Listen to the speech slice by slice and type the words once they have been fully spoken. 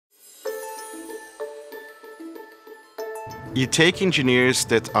You take engineers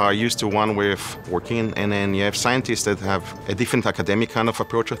that are used to one way of working, and then you have scientists that have a different academic kind of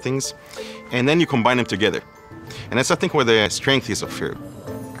approach of things, and then you combine them together. And that's, I think, where the strength is of FAIR.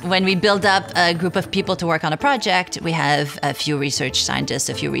 When we build up a group of people to work on a project, we have a few research scientists,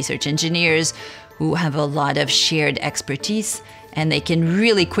 a few research engineers who have a lot of shared expertise, and they can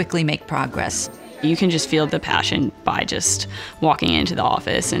really quickly make progress. You can just feel the passion by just walking into the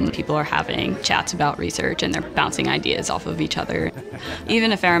office, and people are having chats about research and they're bouncing ideas off of each other.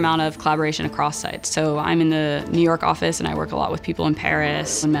 Even a fair amount of collaboration across sites. So I'm in the New York office and I work a lot with people in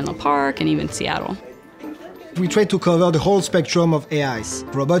Paris, in Menlo Park, and even Seattle. We try to cover the whole spectrum of AIs: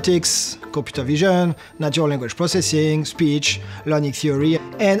 robotics, computer vision, natural language processing, speech, learning theory.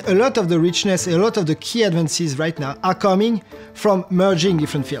 And a lot of the richness, a lot of the key advances right now are coming from merging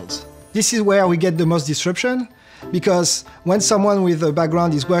different fields. This is where we get the most disruption, because when someone with a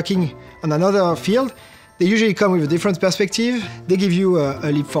background is working on another field, they usually come with a different perspective. They give you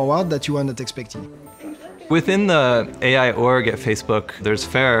a leap forward that you were not expecting. Within the AI org at Facebook, there's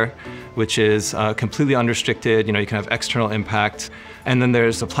FAIR, which is completely unrestricted. You can have external impact. And then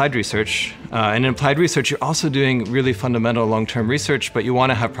there's applied research. And in applied research, you're also doing really fundamental long-term research, but you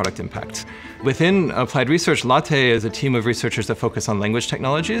want to have product impact. Within applied research, Latte is a team of researchers that focus on language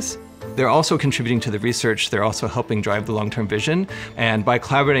technologies. They're also contributing to the research. They're also helping drive the long-term vision. And by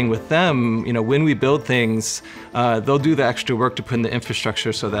collaborating with them, when we build things, they'll do the extra work to put in the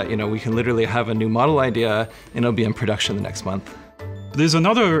infrastructure so that we can literally have a new model idea and it'll be in production the next month. There's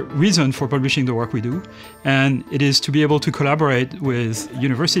another reason for publishing the work we do, and it is to be able to collaborate with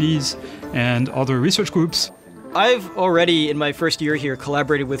universities and other research groups. I've already, in my first year here,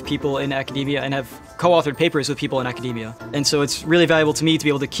 collaborated with people in academia and have co-authored papers with people in academia. And so it's really valuable to me to be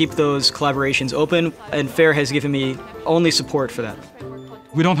able to keep those collaborations open, and FAIR has given me only support for that.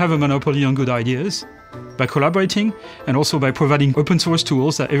 We don't have a monopoly on good ideas. By collaborating and also by providing open source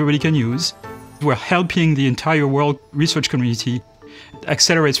tools that everybody can use, we're helping the entire world research community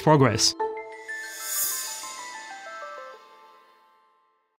accelerates progress.